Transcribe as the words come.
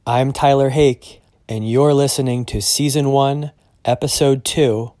I'm Tyler Hake, and you're listening to Season 1, Episode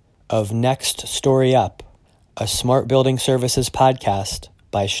 2 of Next Story Up, a smart building services podcast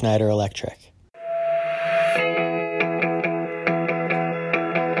by Schneider Electric.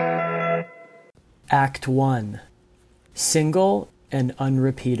 Act 1. Single and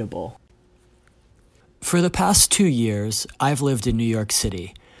Unrepeatable. For the past 2 years, I've lived in New York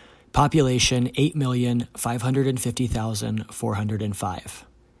City. Population 8,550,405.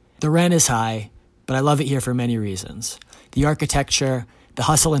 The rent is high, but I love it here for many reasons. The architecture, the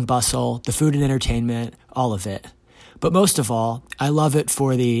hustle and bustle, the food and entertainment, all of it. But most of all, I love it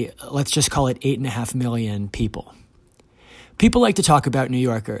for the, let's just call it 8.5 million people. People like to talk about New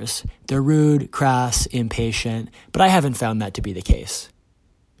Yorkers. They're rude, crass, impatient, but I haven't found that to be the case.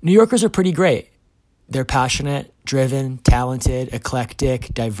 New Yorkers are pretty great. They're passionate, driven, talented,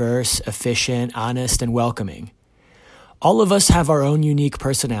 eclectic, diverse, efficient, honest, and welcoming. All of us have our own unique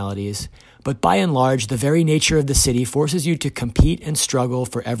personalities, but by and large, the very nature of the city forces you to compete and struggle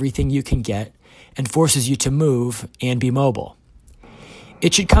for everything you can get and forces you to move and be mobile.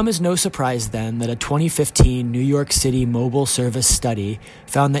 It should come as no surprise then that a 2015 New York City mobile service study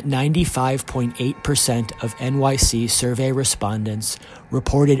found that 95.8% of NYC survey respondents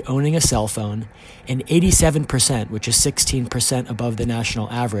reported owning a cell phone, and 87%, which is 16% above the national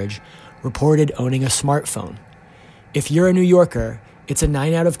average, reported owning a smartphone. If you're a New Yorker, it's a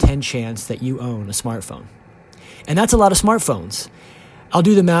 9 out of 10 chance that you own a smartphone. And that's a lot of smartphones. I'll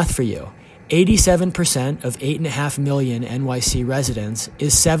do the math for you. 87% of 8.5 million NYC residents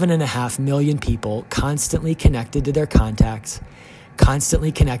is 7.5 million people constantly connected to their contacts,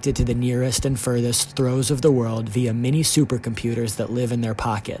 constantly connected to the nearest and furthest throes of the world via mini supercomputers that live in their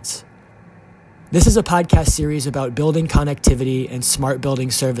pockets. This is a podcast series about building connectivity and smart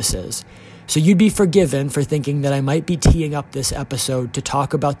building services, so you'd be forgiven for thinking that I might be teeing up this episode to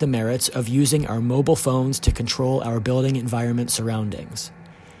talk about the merits of using our mobile phones to control our building environment surroundings.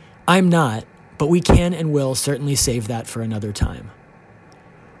 I'm not, but we can and will certainly save that for another time.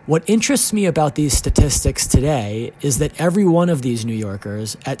 What interests me about these statistics today is that every one of these New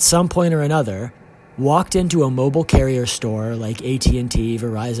Yorkers, at some point or another, walked into a mobile carrier store like AT&T,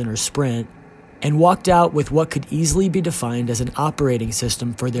 Verizon, or Sprint, and walked out with what could easily be defined as an operating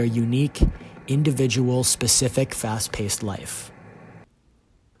system for their unique, individual, specific, fast-paced life.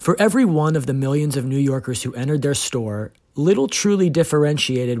 For every one of the millions of New Yorkers who entered their store, little truly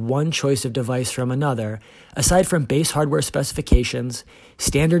differentiated one choice of device from another, aside from base hardware specifications,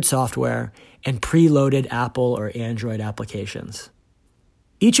 standard software, and preloaded Apple or Android applications.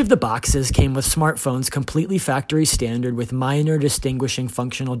 Each of the boxes came with smartphones completely factory standard with minor distinguishing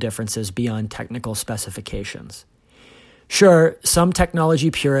functional differences beyond technical specifications. Sure, some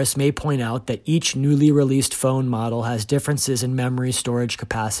technology purists may point out that each newly released phone model has differences in memory storage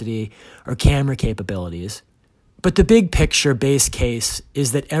capacity or camera capabilities. But the big picture base case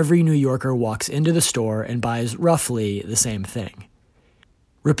is that every New Yorker walks into the store and buys roughly the same thing.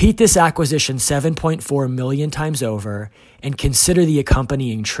 Repeat this acquisition 7.4 million times over and consider the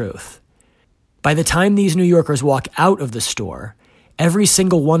accompanying truth. By the time these New Yorkers walk out of the store, every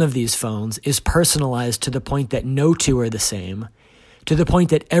single one of these phones is personalized to the point that no two are the same, to the point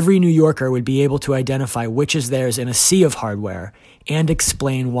that every New Yorker would be able to identify which is theirs in a sea of hardware and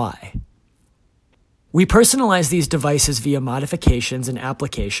explain why. We personalize these devices via modifications and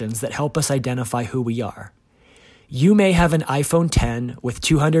applications that help us identify who we are. You may have an iPhone 10 with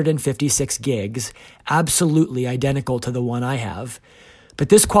 256 gigs, absolutely identical to the one I have, but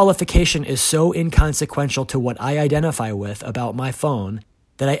this qualification is so inconsequential to what I identify with about my phone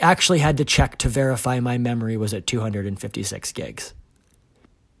that I actually had to check to verify my memory was at 256 gigs.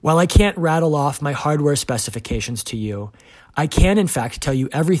 While I can't rattle off my hardware specifications to you, I can in fact tell you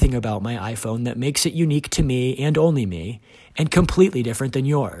everything about my iPhone that makes it unique to me and only me, and completely different than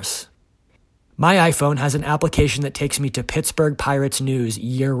yours. My iPhone has an application that takes me to Pittsburgh Pirates news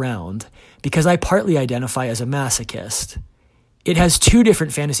year-round because I partly identify as a masochist. It has 2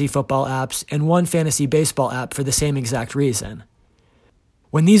 different fantasy football apps and 1 fantasy baseball app for the same exact reason.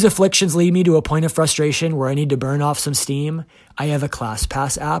 When these afflictions lead me to a point of frustration where I need to burn off some steam, I have a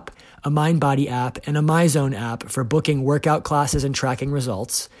ClassPass app, a MindBody app, and a MyZone app for booking workout classes and tracking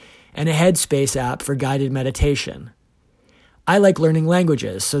results, and a Headspace app for guided meditation. I like learning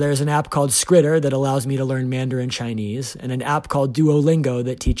languages, so there's an app called Skritter that allows me to learn Mandarin Chinese, and an app called Duolingo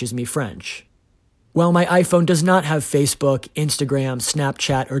that teaches me French. While my iPhone does not have Facebook, Instagram,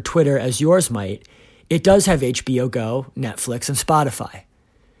 Snapchat, or Twitter as yours might, it does have HBO Go, Netflix, and Spotify.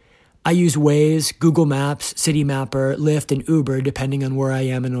 I use Waze, Google Maps, Citymapper, Lyft, and Uber depending on where I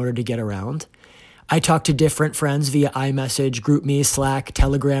am in order to get around. I talk to different friends via iMessage, GroupMe, Slack,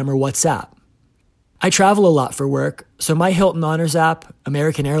 Telegram, or WhatsApp. I travel a lot for work, so my Hilton Honors app,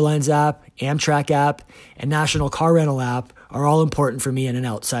 American Airlines app, Amtrak app, and National Car Rental app are all important for me in an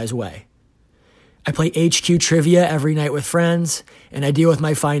outsized way. I play HQ Trivia every night with friends, and I deal with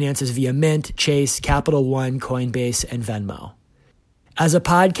my finances via Mint, Chase, Capital One, Coinbase, and Venmo. As a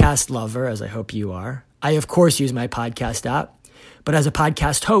podcast lover, as I hope you are, I of course use my podcast app, but as a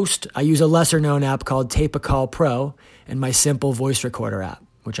podcast host, I use a lesser-known app called Tape a Call Pro and my simple voice recorder app,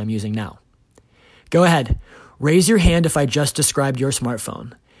 which I'm using now. Go ahead, raise your hand if I just described your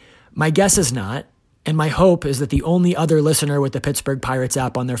smartphone. My guess is not, and my hope is that the only other listener with the Pittsburgh Pirates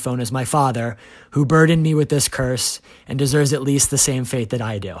app on their phone is my father, who burdened me with this curse and deserves at least the same fate that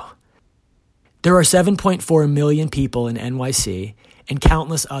I do. There are 7.4 million people in NYC and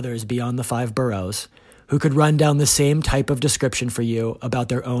countless others beyond the 5 boroughs who could run down the same type of description for you about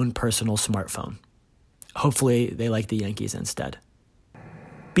their own personal smartphone. Hopefully, they like the Yankees instead.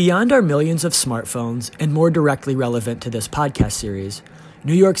 Beyond our millions of smartphones, and more directly relevant to this podcast series,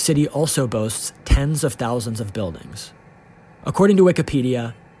 New York City also boasts tens of thousands of buildings. According to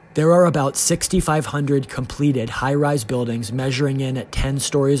Wikipedia, there are about 6,500 completed high-rise buildings measuring in at 10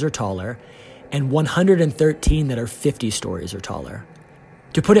 stories or taller, and 113 that are 50 stories or taller.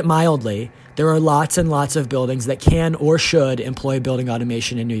 To put it mildly, there are lots and lots of buildings that can or should employ building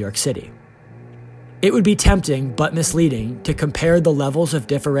automation in New York City. It would be tempting, but misleading, to compare the levels of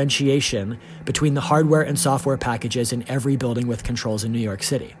differentiation between the hardware and software packages in every building with controls in New York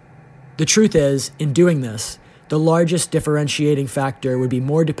City. The truth is, in doing this, the largest differentiating factor would be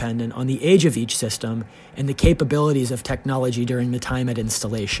more dependent on the age of each system and the capabilities of technology during the time at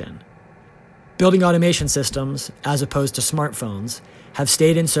installation. Building automation systems, as opposed to smartphones, have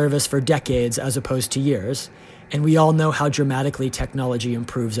stayed in service for decades as opposed to years, and we all know how dramatically technology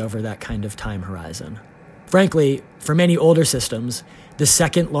improves over that kind of time horizon. Frankly, for many older systems, the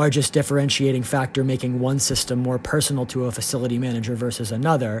second largest differentiating factor making one system more personal to a facility manager versus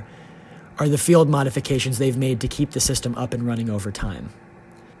another are the field modifications they've made to keep the system up and running over time.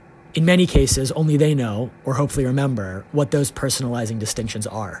 In many cases, only they know, or hopefully remember, what those personalizing distinctions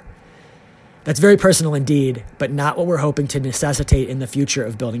are. That's very personal indeed, but not what we're hoping to necessitate in the future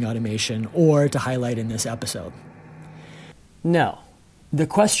of building automation or to highlight in this episode. No. The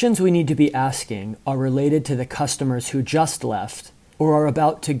questions we need to be asking are related to the customers who just left or are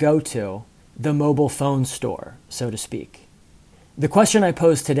about to go to the mobile phone store, so to speak. The question I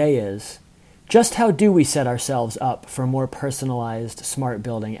pose today is, just how do we set ourselves up for more personalized smart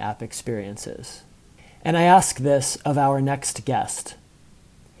building app experiences? And I ask this of our next guest.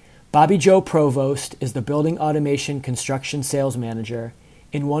 Bobby Joe Provost is the Building Automation Construction Sales Manager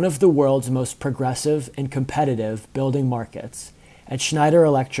in one of the world's most progressive and competitive building markets at Schneider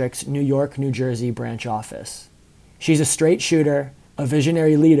Electric's New York, New Jersey branch office. She's a straight shooter, a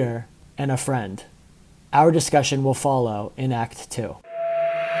visionary leader, and a friend. Our discussion will follow in Act 2.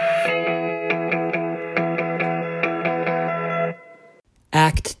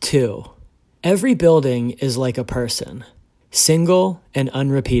 Act 2. Every building is like a person. Single and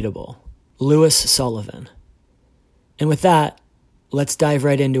unrepeatable. Louis Sullivan. And with that, let's dive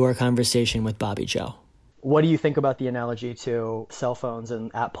right into our conversation with Bobby Joe. What do you think about the analogy to cell phones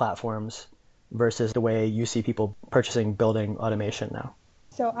and app platforms versus the way you see people purchasing building automation now?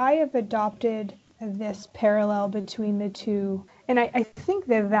 So I have adopted this parallel between the two. And I think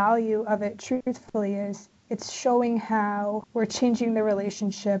the value of it, truthfully, is it's showing how we're changing the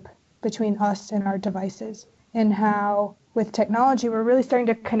relationship between us and our devices, and how with technology, we're really starting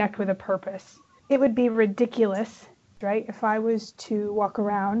to connect with a purpose. It would be ridiculous, right, if I was to walk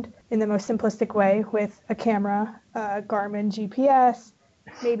around in the most simplistic way with a camera, a Garmin GPS,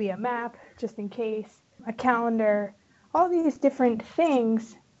 maybe a map, just in case, a calendar. All these different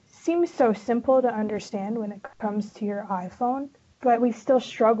things seem so simple to understand when it comes to your iPhone, but we still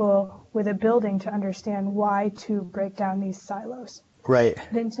struggle with a building to understand why to break down these silos. Right.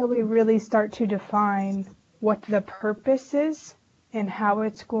 Until we really start to define what the purpose is and how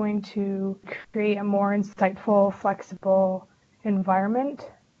it's going to create a more insightful, flexible environment,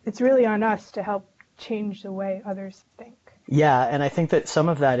 it's really on us to help change the way others think. Yeah, and I think that some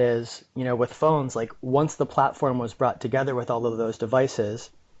of that is, with phones, like once the platform was brought together with all of those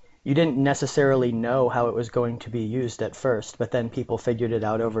devices, you didn't necessarily know how it was going to be used at first, but then people figured it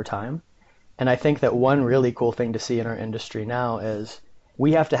out over time. And I think that one really cool thing to see in our industry now is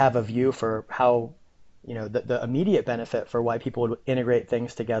we have to have a view for how the immediate benefit for why people would integrate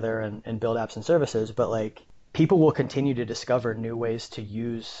things together and build apps and services, but like people will continue to discover new ways to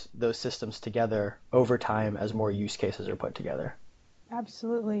use those systems together over time as more use cases are put together.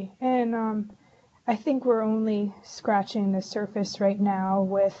 Absolutely. And I think we're only scratching the surface right now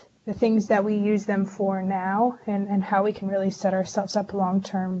with the things that we use them for now and how we can really set ourselves up long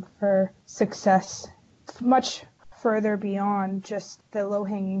term for success much further beyond just the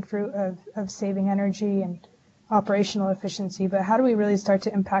low-hanging fruit of saving energy and operational efficiency. But how do we really start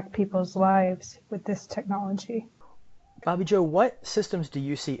to impact people's lives with this technology? Bobby Joe, what systems do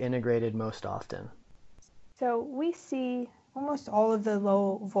you see integrated most often? So we see almost all of the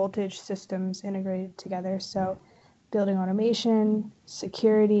low voltage systems integrated together. So building automation,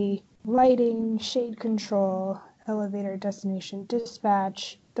 security, lighting, shade control, elevator destination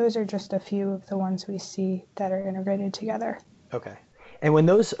dispatch. Those are just a few of the ones we see that are integrated together. Okay. And when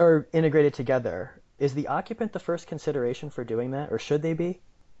those are integrated together, is the occupant the first consideration for doing that, or should they be?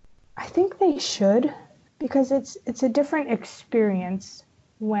 I think they should, because it's a different experience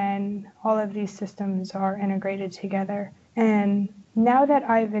when all of these systems are integrated together. And now that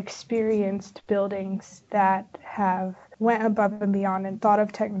I've experienced buildings that have went above and beyond and thought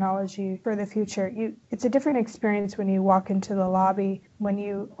of technology for the future, it's a different experience when you walk into the lobby, when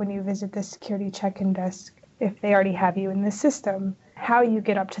you visit the security check-in desk, if they already have you in the system, how you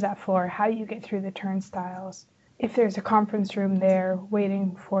get up to that floor, how you get through the turnstiles, if there's a conference room there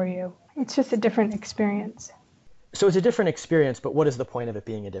waiting for you. It's just a different experience. So it's a different experience, but what is the point of it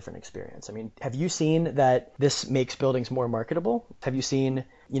being a different experience? I mean, have you seen that this makes buildings more marketable? Have you seen,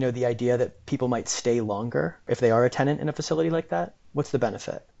 the idea that people might stay longer if they are a tenant in a facility like that? What's the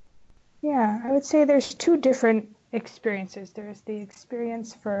benefit? Yeah, I would say there's two different experiences. There's the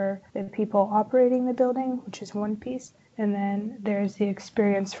experience for the people operating the building, which is one piece, and then there's the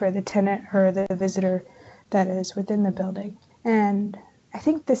experience for the tenant or the visitor that is within the building. And I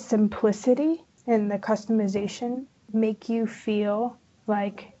think the simplicity and the customization make you feel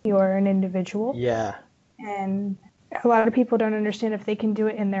like you're an individual. Yeah. And a lot of people don't understand if they can do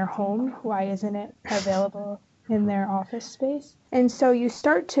it in their home, why isn't it available in their office space? And so you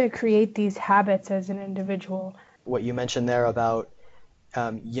start to create these habits as an individual. What you mentioned there about,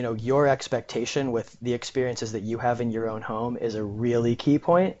 your expectation with the experiences that you have in your own home is a really key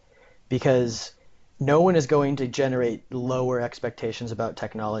point, because no one is going to generate lower expectations about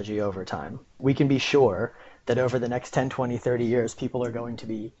technology over time. We can be sure that over the next 10, 20, 30 years, people are going to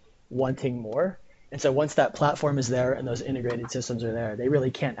be wanting more. And so once that platform is there and those integrated systems are there, they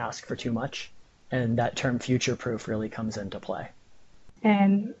really can't ask for too much. And that term future-proof really comes into play.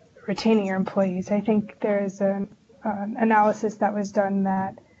 And retaining your employees. I think there's an analysis that was done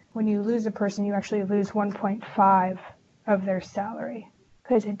that when you lose a person, you actually lose 1.5 of their salary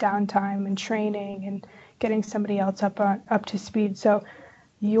because of downtime and training and getting somebody else up to speed. So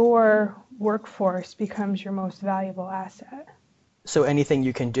your workforce becomes your most valuable asset. So anything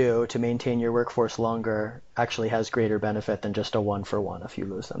you can do to maintain your workforce longer actually has greater benefit than just a one-for-one if you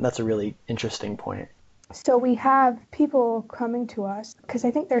lose them. That's a really interesting point. So we have people coming to us because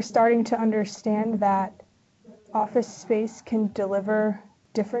I think they're starting to understand that office space can deliver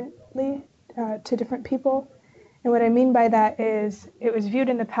differently to different people. And what I mean by that is it was viewed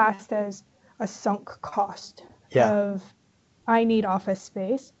in the past as a sunk cost of I need office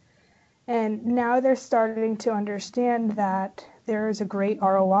space. And now they're starting to understand that there is a great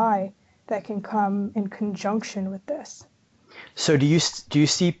ROI that can come in conjunction with this. So do you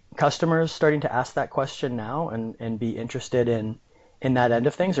see customers starting to ask that question now and be interested in that end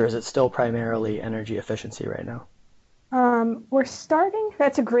of things, or is it still primarily energy efficiency right now?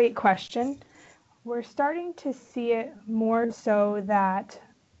 That's a great question. We're starting to see it more so that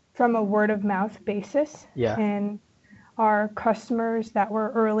from a word of mouth basis. Yeah. And our customers that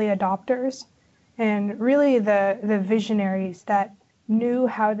were early adopters and really the visionaries that knew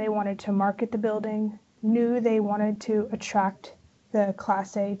how they wanted to market the building, knew they wanted to attract the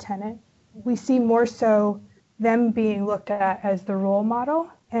Class A tenant. We see more so them being looked at as the role model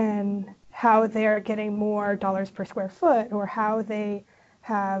and how they're getting more dollars per square foot or how they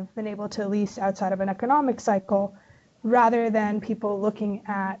have been able to lease outside of an economic cycle rather than people looking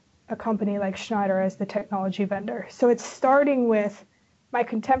at a company like Schneider as the technology vendor. So it's starting with my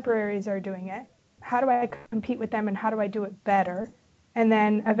contemporaries are doing it. How do I compete with them and how do I do it better? And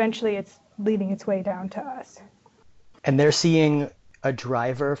then eventually it's leading its way down to us. And they're seeing a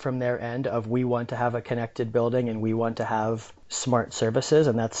driver from their end of we want to have a connected building and we want to have smart services,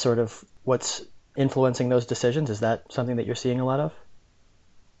 and that's sort of what's influencing those decisions. Is that something that you're seeing a lot of?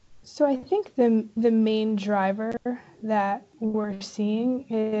 So I think the main driver that we're seeing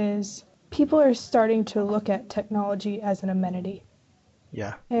is people are starting to look at technology as an amenity.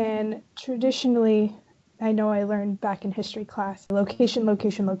 Yeah. And traditionally, I know I learned back in history class, location,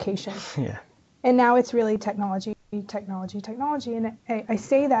 location, location. Yeah. And now it's really technology. technology. And I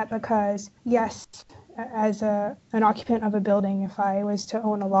say that because, yes, as an occupant of a building, if I was to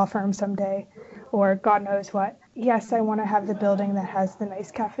own a law firm someday, or God knows what, yes, I want to have the building that has the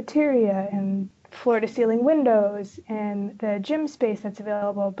nice cafeteria and floor-to-ceiling windows and the gym space that's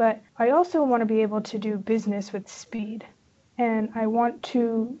available. But I also want to be able to do business with speed. And I want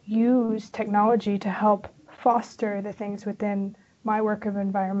to use technology to help foster the things within my work of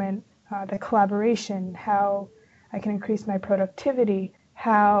environment, the collaboration, how I can increase my productivity,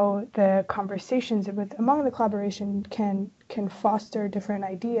 how the conversations among the collaboration can foster different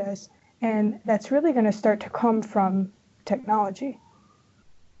ideas. And that's really going to start to come from technology.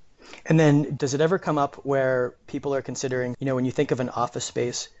 And then does it ever come up where people are considering, when you think of an office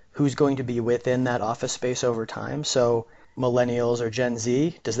space, who's going to be within that office space over time? So millennials or Gen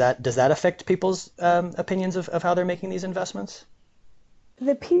Z, does that affect people's opinions of how they're making these investments?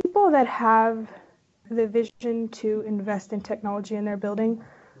 The people that have the vision to invest in technology in their building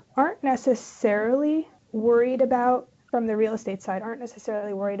aren't necessarily worried about, from the real estate side, aren't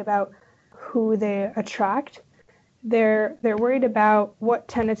necessarily worried about who they attract. They're worried about what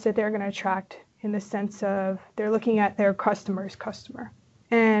tenants that they're going to attract, in the sense of they're looking at their customer's customer.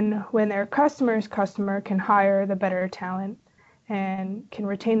 And when their customer's customer can hire the better talent and can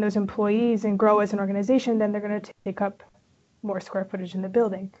retain those employees and grow as an organization, then they're going to take up more square footage in the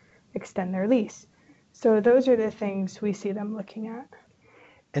building, extend their lease. So those are the things we see them looking at.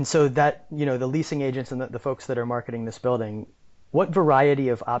 And so that, the leasing agents and the folks that are marketing this building, what variety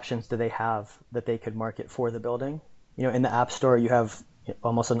of options do they have that they could market for the building? In the App Store, you have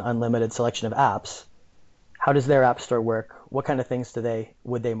almost an unlimited selection of apps. How does their App Store work? What kind of things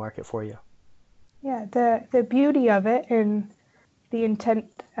would they market for you? Yeah, the beauty of it, and the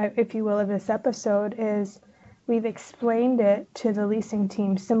intent, if you will, of this episode is we've explained it to the leasing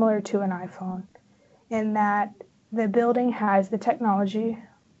team similar to an iPhone, in that the building has the technology,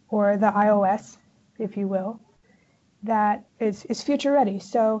 or the iOS, if you will, that is future ready.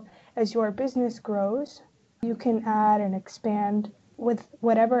 So as your business grows, you can add and expand with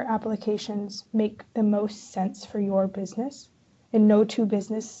whatever applications make the most sense for your business. And no two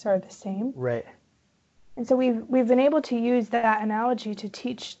businesses are the same. Right. And so we've been able to use that analogy to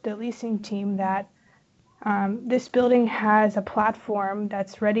teach the leasing team that this building has a platform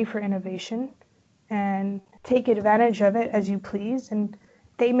that's ready for innovation, and take advantage of it as you please. And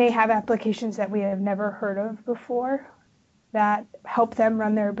they may have applications that we have never heard of before that help them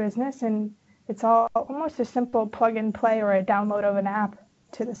run their business. And it's almost a simple plug and play or a download of an app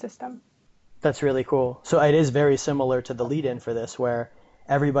to the system. That's really cool. So it is very similar to the lead-in for this, where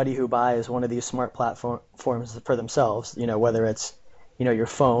everybody who buys one of these smart platforms for themselves, whether it's, your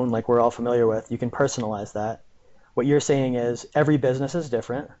phone, like we're all familiar with, you can personalize that. What you're saying is every business is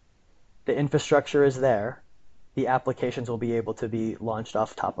different. The infrastructure is there. The applications will be able to be launched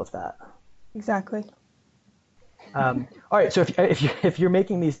off top of that. Exactly. All right. So if you're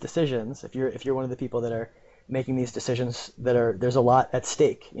making these decisions, if you're one of the people that are making these decisions, there's a lot at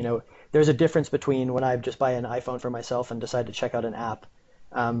stake. There's a difference between when I just buy an iPhone for myself and decide to check out an app,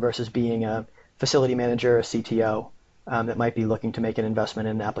 versus being a facility manager, a CTO, that might be looking to make an investment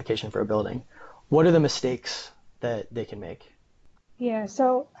in an application for a building. What are the mistakes that they can make? Yeah.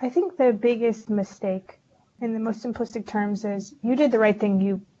 So I think the biggest mistake, in the most simplistic terms, is you did the right thing.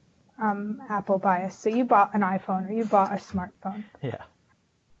 You Apple bias. So you bought an iPhone or you bought a smartphone. Yeah.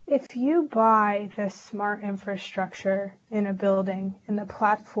 If you buy the smart infrastructure in a building and the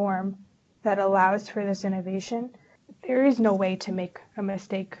platform that allows for this innovation, there is no way to make a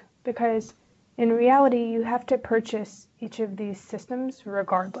mistake, because in reality, you have to purchase each of these systems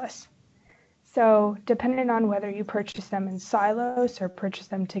regardless. So depending on whether you purchase them in silos or purchase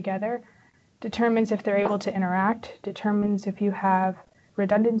them together, determines if they're able to interact, determines if you have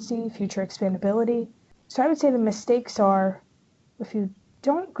redundancy, future expandability. So I would say the mistakes are, if you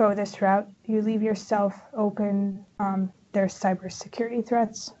don't go this route, you leave yourself open. There's cybersecurity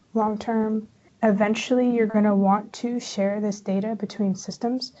threats long term. Eventually, you're going to want to share this data between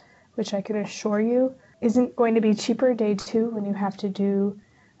systems, which I can assure you isn't going to be cheaper day two when you have to do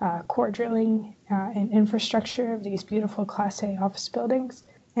core drilling and infrastructure of these beautiful Class A office buildings.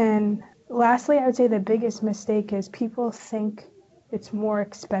 And lastly, I would say the biggest mistake is people think it's more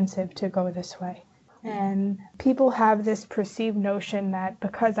expensive to go this way. And people have this perceived notion that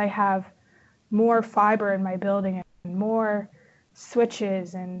because I have more fiber in my building and more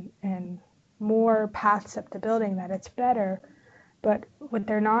switches and more paths up the building, that it's better. But what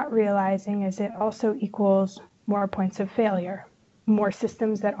they're not realizing is it also equals more points of failure, more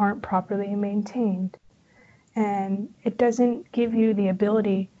systems that aren't properly maintained. And it doesn't give you the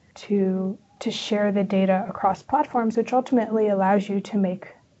ability to to share the data across platforms, which ultimately allows you to make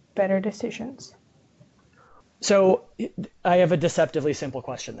better decisions. So I have a deceptively simple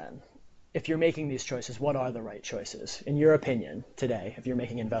question then. If you're making these choices, what are the right choices? In your opinion, today, if you're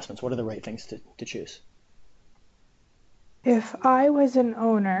making investments, what are the right things to choose? If I was an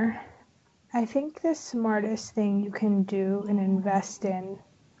owner, I think the smartest thing you can do and invest in,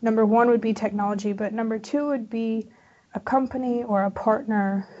 number one would be technology, but number two would be a company or a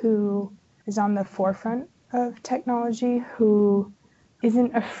partner who is on the forefront of technology, who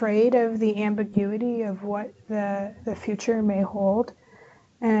isn't afraid of the ambiguity of what the future may hold,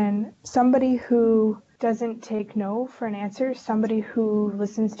 and somebody who doesn't take no for an answer, somebody who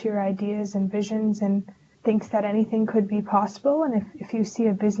listens to your ideas and visions and thinks that anything could be possible. And if you see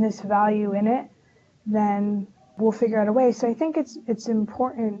a business value in it, then we'll figure out a way. So I think it's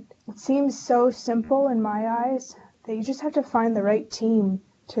important. It seems so simple in my eyes that you just have to find the right team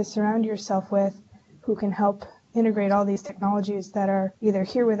to surround yourself with who can help integrate all these technologies that are either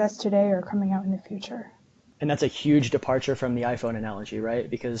here with us today or coming out in the future. And that's a huge departure from the iPhone analogy, right?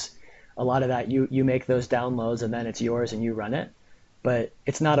 Because a lot of that, you make those downloads and then it's yours and you run it. But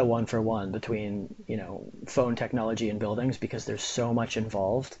it's not a one-for-one between, phone technology and buildings because there's so much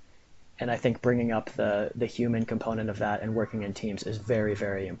involved. And I think bringing up the human component of that and working in teams is very,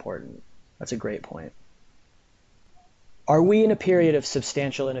 very important. That's a great point. Are we in a period of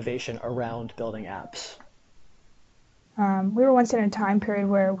substantial innovation around building apps? We were once in a time period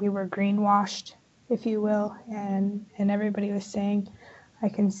where we were greenwashed, if you will, and everybody was saying, I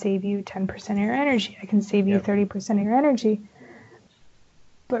can save you 10% of your energy, I can save you 30% of your energy.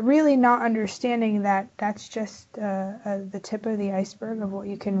 But really not understanding that that's just the tip of the iceberg of what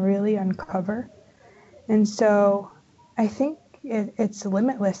you can really uncover. And so I think it's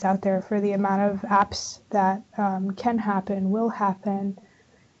limitless out there for the amount of apps that can happen, will happen.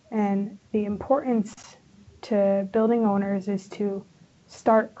 And the importance to building owners is to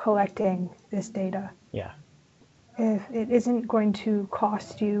start collecting this data. Yeah. If it isn't going to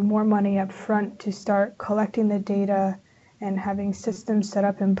cost you more money up front to start collecting the data and having systems set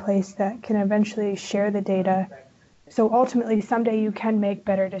up in place that can eventually share the data, so ultimately someday you can make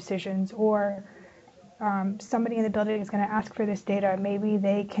better decisions, or somebody in the building is going to ask for this data. Maybe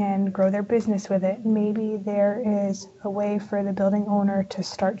they can grow their business with it. Maybe there is a way for the building owner to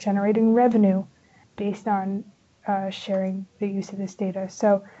start generating revenue based on sharing the use of this data.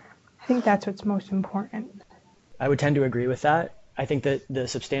 So I think that's what's most important. I would tend to agree with that. I think that the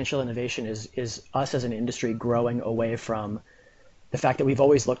substantial innovation is us as an industry growing away from the fact that we've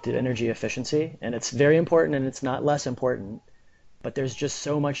always looked at energy efficiency, and it's very important and it's not less important, but there's just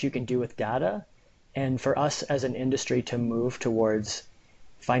so much you can do with data. And for us as an industry to move towards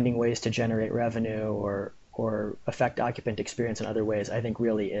finding ways to generate revenue or affect occupant experience in other ways, I think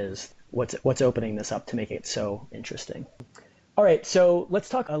really is what's opening this up to make it so interesting. All right, so let's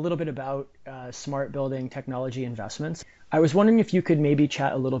talk a little bit about smart building technology investments. I was wondering if you could maybe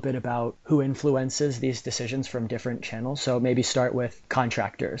chat a little bit about who influences these decisions from different channels. So maybe start with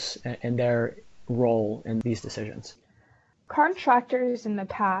contractors and their role in these decisions. Contractors in the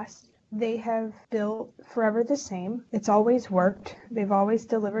past, they have built forever the same. It's always worked. They've always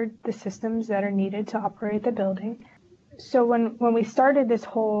delivered the systems that are needed to operate the building. So when we started this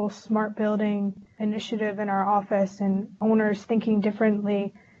whole smart building initiative in our office and owners thinking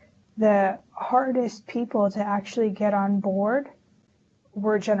differently, the hardest people to actually get on board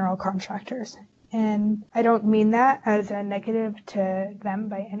were general contractors. And I don't mean that as a negative to them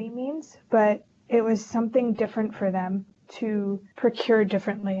by any means, but it was something different for them to procure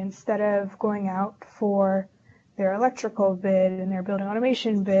differently. Instead of going out for their electrical bid and their building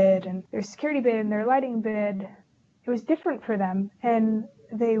automation bid and their security bid and their lighting bid, it was different for them. And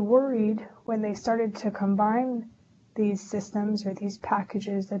they worried when they started to combine these systems or these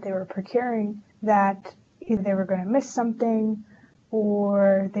packages that they were procuring that either they were going to miss something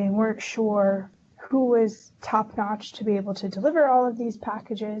or they weren't sure who was top notch to be able to deliver all of these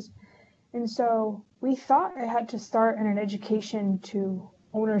packages. And so we thought it had to start in an education to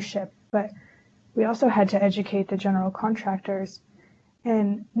ownership, but we also had to educate the general contractors.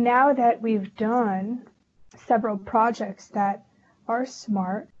 And now that we've done several projects that are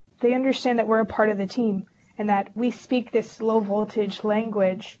smart, they understand that we're a part of the team and that we speak this low voltage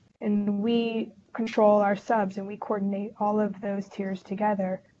language and we control our subs and we coordinate all of those tiers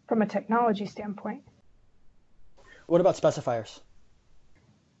together from a technology standpoint. What about specifiers?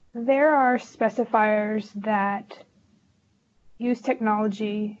 There are specifiers that use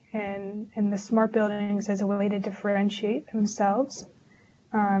technology and the smart buildings as a way to differentiate themselves.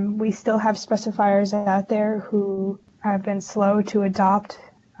 We still have specifiers out there who have been slow to adopt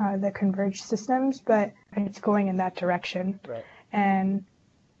the converged systems, but it's going in that direction. Right. And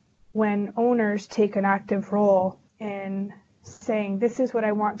when owners take an active role in saying, this is what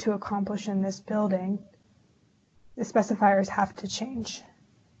I want to accomplish in this building, the specifiers have to change.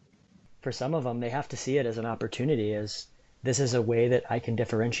 For some of them, they have to see it as an opportunity, as this is a way that I can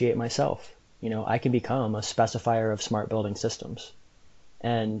differentiate myself. I can become a specifier of smart building systems.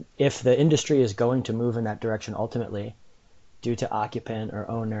 And if the industry is going to move in that direction ultimately, due to occupant or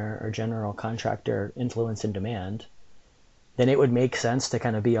owner or general contractor influence and demand, then it would make sense to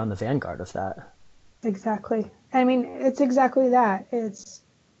kind of be on the vanguard of that. Exactly. I mean, it's exactly that. It's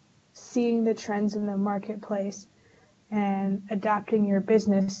seeing the trends in the marketplace and adapting your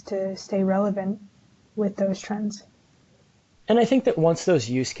business to stay relevant with those trends. And I think that once those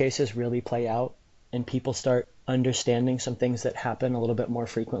use cases really play out and people start understanding some things that happen a little bit more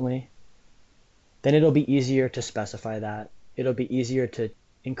frequently, then it'll be easier to specify that. It'll be easier to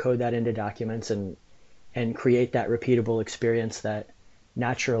encode that into documents and create that repeatable experience that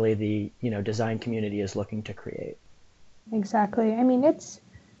naturally the design community is looking to create. Exactly. I mean, it's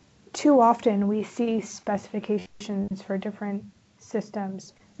too often we see specifications for different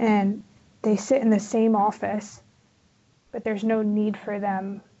systems and they sit in the same office, but there's no need for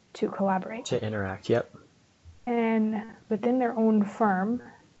them to collaborate. To interact, yep. And within their own firm,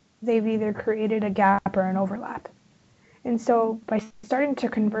 they've either created a gap or an overlap. And so by starting to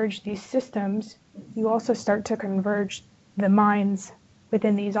converge these systems, you also start to converge the minds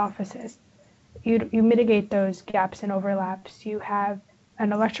within these offices. You mitigate those gaps and overlaps. You have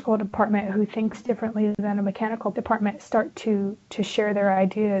an electrical department who thinks differently than a mechanical department start to share their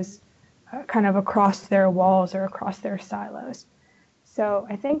ideas kind of across their walls or across their silos. So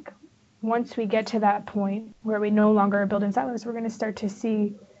I think once we get to that point where we no longer build in silos, we're going to start to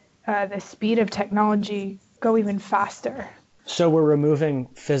see the speed of technology go even faster. So we're removing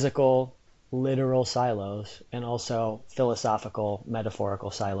physical, literal silos and also philosophical,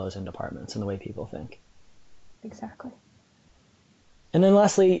 metaphorical silos in departments and the way people think. Exactly. And then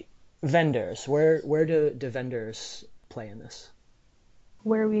lastly, vendors. Where do vendors play in this?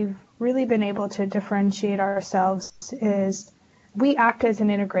 Where we've really been able to differentiate ourselves is we act as an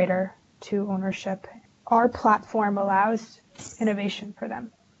integrator to ownership. Our platform allows innovation for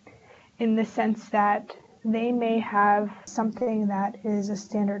them in the sense that they may have something that is a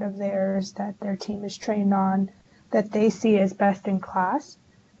standard of theirs that their team is trained on, that they see as best in class,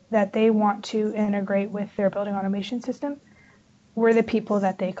 that they want to integrate with their building automation system. We're the people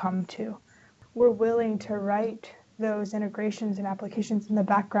that they come to. We're willing to write those integrations and applications in the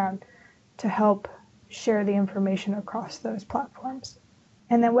background to help share the information across those platforms.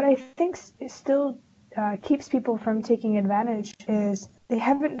 And then what I think still keeps people from taking advantage is they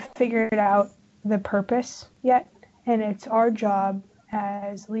haven't figured out the purpose yet. And it's our job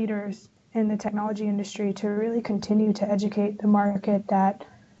as leaders in the technology industry to really continue to educate the market that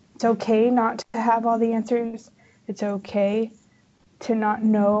it's okay not to have all the answers. It's okay to not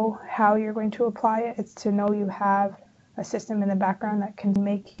know how you're going to apply it. It's to know you have a system in the background that can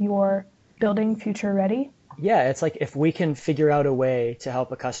make your building future ready. Yeah, it's like if we can figure out a way to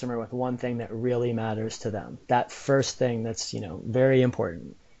help a customer with one thing that really matters to them, that first thing that's, very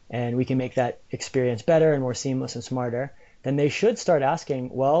important, and we can make that experience better and more seamless and smarter, then they should start asking,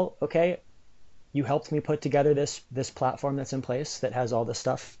 well, okay, you helped me put together this platform that's in place that has all this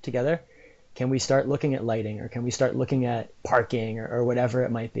stuff together. Can we start looking at lighting, or can we start looking at parking, or whatever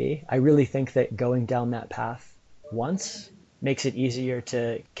it might be? I really think that going down that path once makes it easier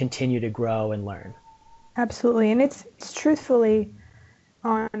to continue to grow and learn. Absolutely. And it's truthfully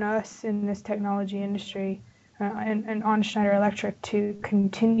on us in this technology industry and on Schneider Electric to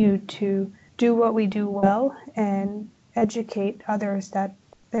continue to do what we do well and educate others that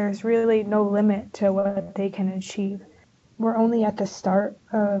there's really no limit to what they can achieve. We're only at the start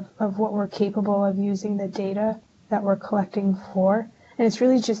of what we're capable of using the data that we're collecting for. And it's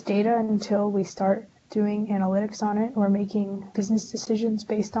really just data until we start doing analytics on it or making business decisions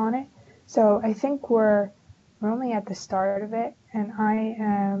based on it. So I think we're only at the start of it, and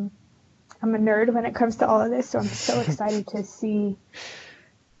I'm a nerd when it comes to all of this, so I'm so excited to see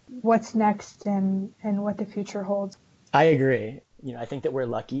what's next and what the future holds. I agree. I think that we're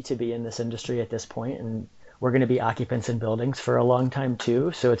lucky to be in this industry at this point, and we're going to be occupants in buildings for a long time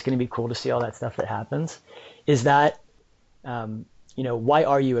too. So it's going to be cool to see all that stuff that happens. Is that, why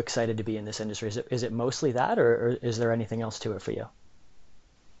are you excited to be in this industry? Is it mostly that, or is there anything else to it for you?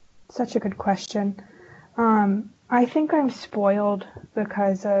 Such a good question. I think I'm spoiled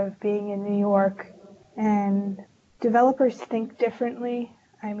because of being in New York, and developers think differently.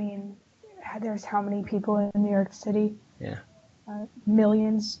 I mean, there's how many people in New York City? Yeah.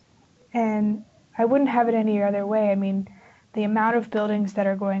 millions. And I wouldn't have it any other way. I mean, the amount of buildings that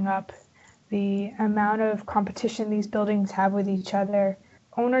are going up, the amount of competition these buildings have with each other,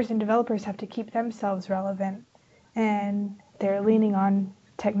 owners and developers have to keep themselves relevant, and they're leaning on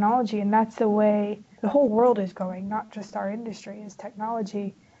technology, and that's the way the whole world is going, not just our industry, is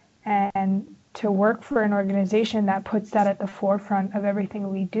technology. And to work for an organization that puts that at the forefront of everything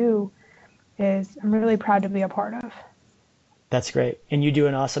we do I'm really proud to be a part of. That's great. And you do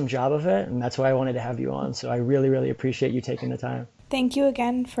an awesome job of it, and that's why I wanted to have you on. So I really, really appreciate you taking the time. Thank you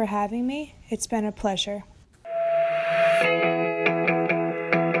again for having me. It's been a pleasure.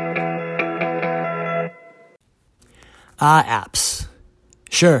 Apps.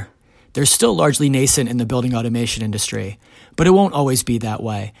 Sure, they're still largely nascent in the building automation industry, but it won't always be that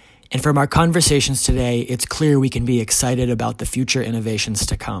way. And from our conversations today, it's clear we can be excited about the future innovations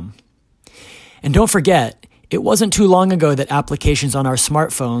to come. And don't forget, it wasn't too long ago that applications on our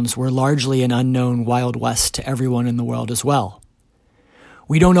smartphones were largely an unknown Wild West to everyone in the world as well.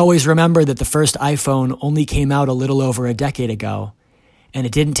 We don't always remember that the first iPhone only came out a little over a decade ago, and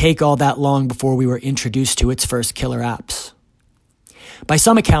it didn't take all that long before we were introduced to its first killer apps. By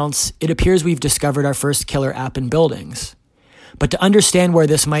some accounts, it appears we've discovered our first killer app in buildings. But to understand where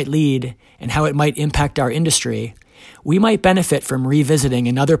this might lead and how it might impact our industry, we might benefit from revisiting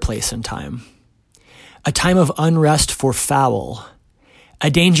another place in time. A time of unrest for foul. A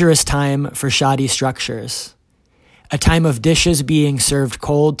dangerous time for shoddy structures. A time of dishes being served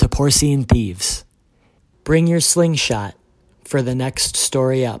cold to porcine thieves. Bring your slingshot for the next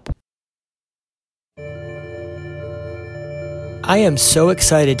story up. I am so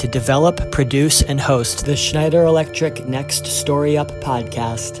excited to develop, produce, and host the Schneider Electric Next Story Up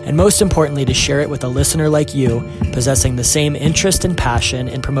podcast, and most importantly, to share it with a listener like you, possessing the same interest and passion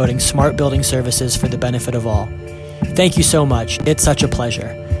in promoting smart building services for the benefit of all. Thank you so much. It's such a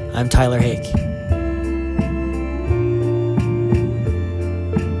pleasure. I'm Tyler Hake.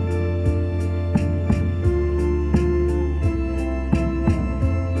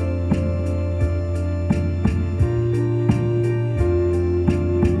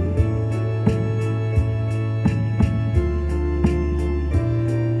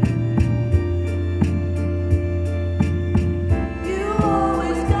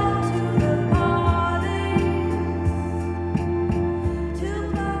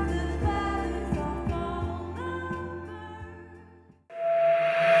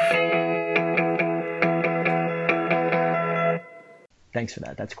 Thanks for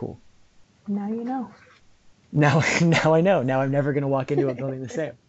that. That's cool. Now you know. Now I know. Now I'm never going to walk into a building the same.